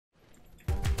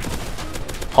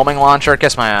Homing launcher,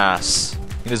 kiss my ass.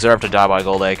 You deserve to die by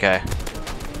gold AK.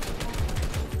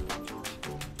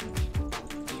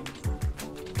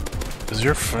 Is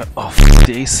your friend? Oh,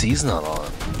 the AC's not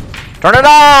on. Turn it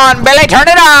on, Billy. Turn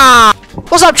it on.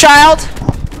 What's up, child?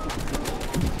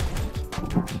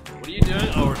 What are you doing?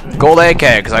 Oh, Gold AK,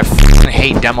 because I fucking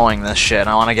hate demoing this shit and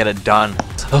I want to get it done.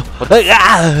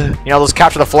 You know those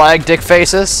capture the flag dick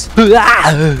faces?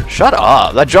 Shut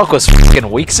up. That joke was fucking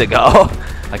weeks ago.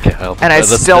 I can't help it. And I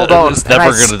still don't. It's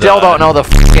never gonna die. Don't know the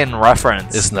fucking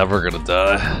reference. It's never gonna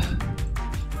die.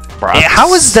 Bruh.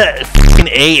 How is the fucking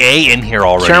AA in here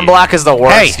already? Keiran Black is the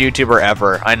worst YouTuber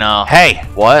ever. I know. Hey,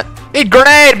 What? Eat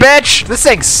grenade, bitch! This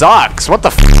thing sucks. What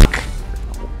the fuck?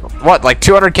 What, like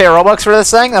 200k Robux for this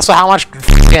thing? That's how much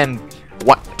fucking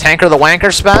TanqR the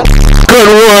Wanker spent? good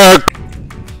work.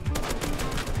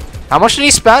 How much did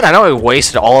he spend? I know he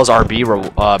wasted all his RB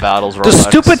battles. The Robux.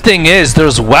 stupid thing is,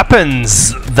 there's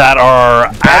weapons that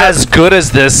are as good as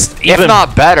this, even if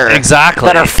not better. Exactly.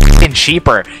 That are fucking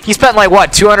cheaper. He spent like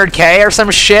what, 200k or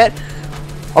some shit?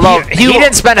 Although he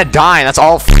didn't spend a dime. That's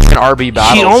all fucking RB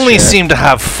battles. He only shit. seemed to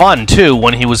have fun too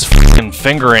when he was fucking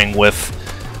fingering with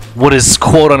what is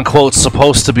quote unquote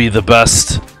supposed to be the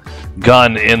best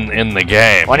gun in the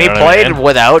game. When he played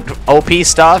without OP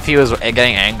stuff, he was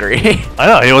getting angry. I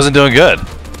know he wasn't doing good.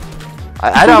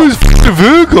 I don't. The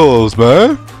vehicles,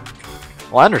 man.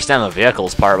 Well, I understand the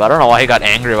vehicles part, but I don't know why he got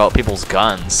angry about people's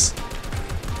guns.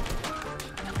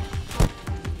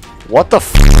 What the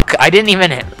fuck? I didn't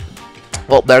even hit.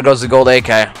 Well, there goes the gold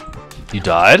AK. You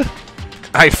died?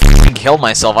 I fucking killed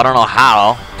myself. I don't know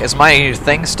how. Is my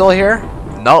thing still here?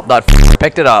 Nope, that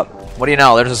picked it up. What do you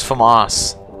know? There's his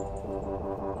FAMAS.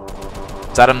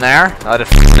 Is that him there? That it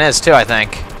is too, I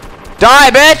think.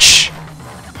 Die, bitch!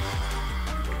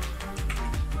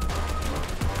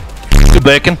 Good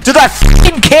bacon. Dude, that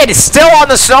fucking kid is still on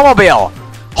the snowmobile!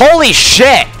 Holy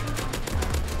shit!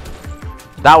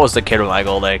 That was the kid with my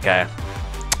gold AK.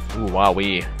 Ooh,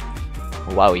 wowee.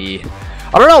 Wowee.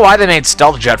 I don't know why they made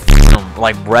Stealth Jet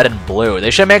like red and blue.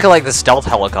 They should make it like the stealth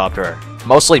helicopter.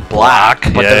 Mostly black,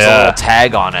 but there's a little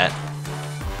tag on it.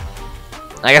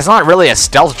 Like, it's not really a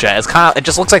stealth jet. It's kind of, it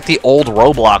just looks like the old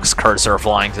Roblox cursor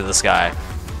flying through the sky.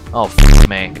 Oh, f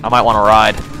me. I might want to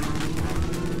ride.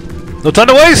 No time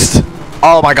to waste.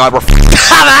 Oh my god, we're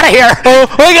I'm out of here! Oh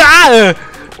my god!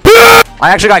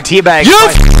 I actually got teabagged. You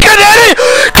fucking idiot!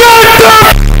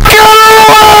 Get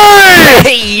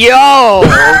away! Yo!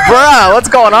 Bro, what's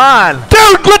going on?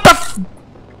 Dude, what the f—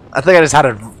 I think I just had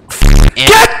a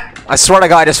Get! I swear to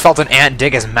god, I just felt an ant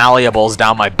dig his malleables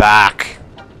down my back.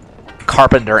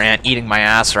 Carpenter ant eating my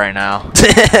ass right now.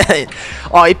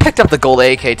 Oh, he picked up the gold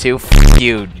AK too. F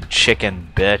you, chicken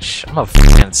bitch. I'm gonna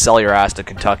fucking sell your ass to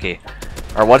Kentucky.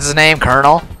 Or what's his name?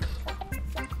 Colonel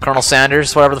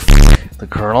Sanders, whatever the f— The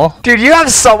Colonel? Dude, you have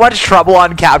so much trouble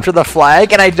on capture the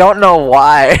flag, and I don't know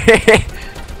why.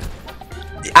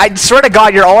 I swear to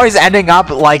God, you're always ending up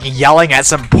like yelling at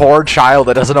some poor child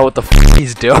that doesn't know what the f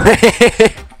he's doing.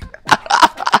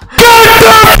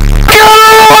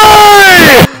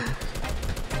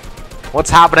 What's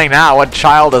happening now? What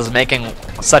child is making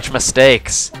such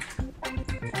mistakes?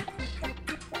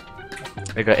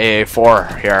 We got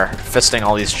AA4 here, fisting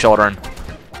all these children,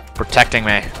 protecting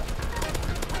me.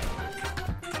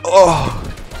 Oh,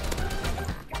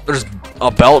 there's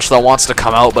a belch that wants to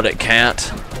come out, but it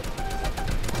can't.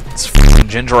 This fucking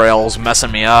ginger ale's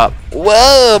messing me up.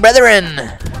 Whoa,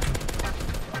 brethren!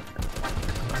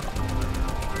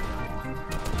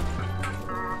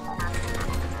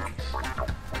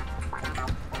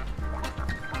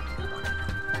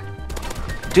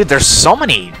 Dude, there's so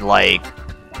many, like,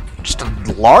 just a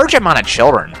large amount of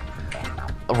children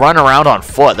run around on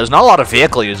foot. There's not a lot of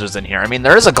vehicle users in here. I mean,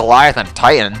 there is a Goliath and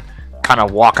Titan kind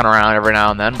of walking around every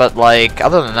now and then, but, like,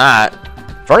 other than that,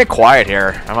 very quiet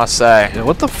here, I must say. Yeah,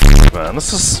 what the f, man?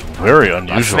 This is very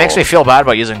unusual. It makes me feel bad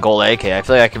about using gold AK. I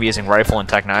feel like I could be using rifle and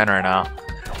Tech 9 right now.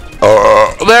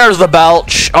 There's the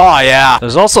belch. Oh, yeah.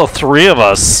 There's also 3 of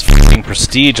us f***ing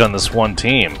prestige on this one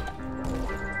team.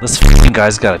 This f***ing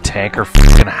guy's got a TanqR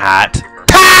f***ing hat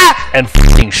and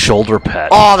f***ing shoulder pad.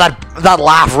 Oh, that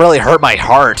laugh really hurt my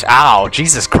heart. Ow,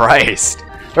 Jesus Christ.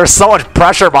 There's so much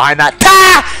pressure behind that.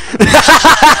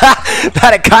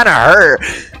 That it kind of hurt.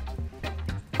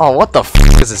 Oh, what the f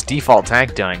is this default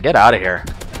tank doing? Get out of here.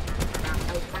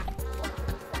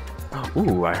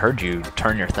 Ooh, I heard you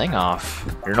turn your thing off.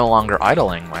 You're no longer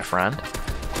idling, my friend.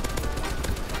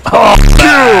 Oh,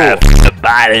 dude!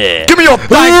 Body. Give me your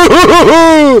tank!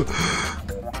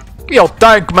 Give me your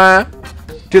tank, man!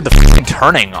 Dude, the f***ing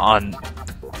turning on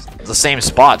the same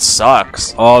spot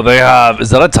sucks. Oh, they have... Is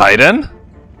that a Titan?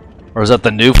 Or is that the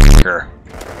new f***er?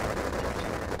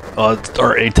 Oh,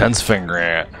 or A10's fingering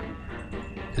it.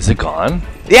 Is it gone?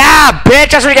 Yeah,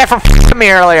 bitch! That's what you got from f***ing me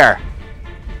earlier.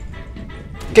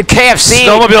 Get KFC.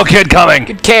 Snowmobile kid coming.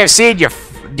 Get KFC,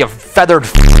 you feathered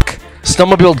f***.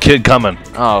 Snowmobile kid coming.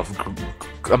 Oh,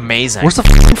 amazing. Where's the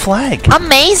f***ing flag?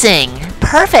 Amazing.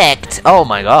 Perfect. Oh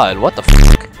my god, what the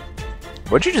f***?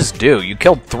 What'd you just do? You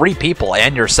killed 3 people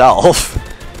and yourself.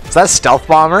 Is that a stealth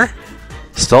bomber?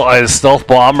 Stealth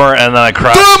bomber, and then I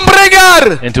crashed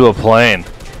Doombringer! into a plane.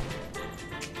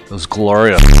 It was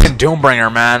glorious. Fucking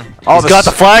Doombringer, man. Oh, He's got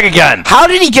the flag again. How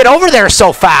did he get over there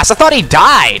so fast? I thought he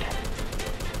died.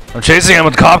 I'm chasing him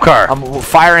with the cop car. I'm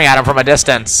firing at him from a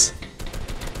distance.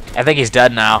 I think he's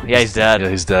dead now. Yeah, he's dead. Yeah,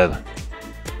 he's dead.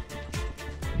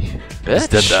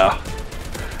 Bitch. He's dead now.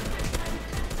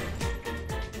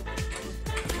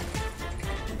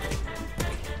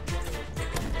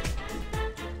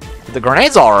 The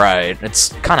grenade's alright.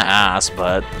 It's kind of ass,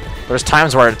 but there's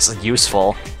times where it's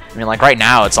useful. I mean, like right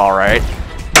now, it's alright.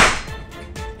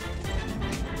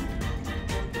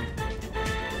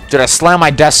 Dude, I slammed my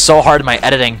desk so hard my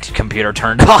editing computer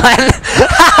turned on.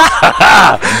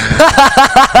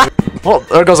 Well,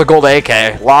 there goes a gold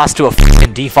AK. Lost to a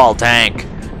fucking default tank.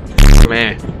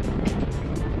 Me.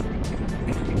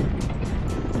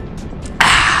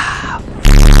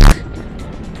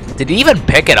 Did he even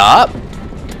pick it up?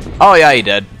 Oh yeah, he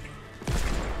did.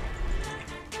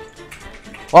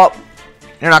 Well,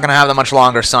 you're not gonna have that much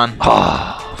longer, son.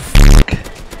 Oh, fuck.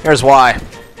 Here's why.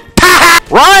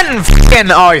 Run! Fucking!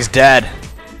 Oh, he's dead.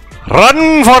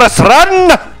 Run, Forrest, run!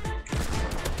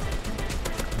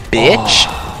 Bitch.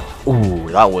 Oh.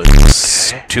 Ooh, that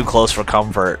was too close for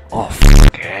comfort. Oh,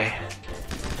 fuck, eh?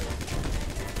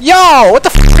 Yo, what the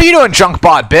f are you doing,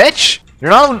 Junkbot, bitch?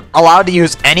 You're not allowed to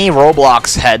use any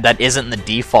Roblox head that isn't the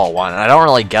default one, and I don't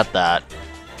really get that.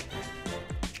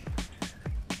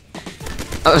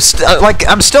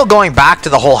 I'm still going back to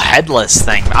the whole headless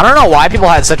thing. I don't know why people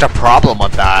had such a problem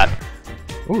with that.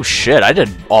 Ooh, shit, I did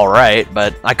alright,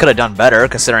 but I could have done better,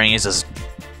 considering he's this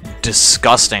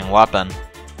disgusting weapon.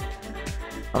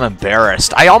 I'm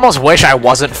embarrassed. I almost wish I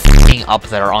wasn't f***ing up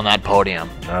there on that podium.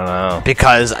 I don't know.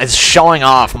 Because it's showing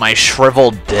off my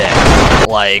shriveled dick.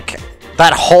 Like,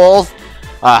 that whole...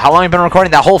 how long have you been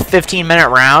recording? That whole 15-minute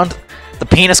round, the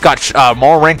penis got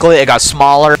more wrinkly, it got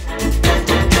smaller.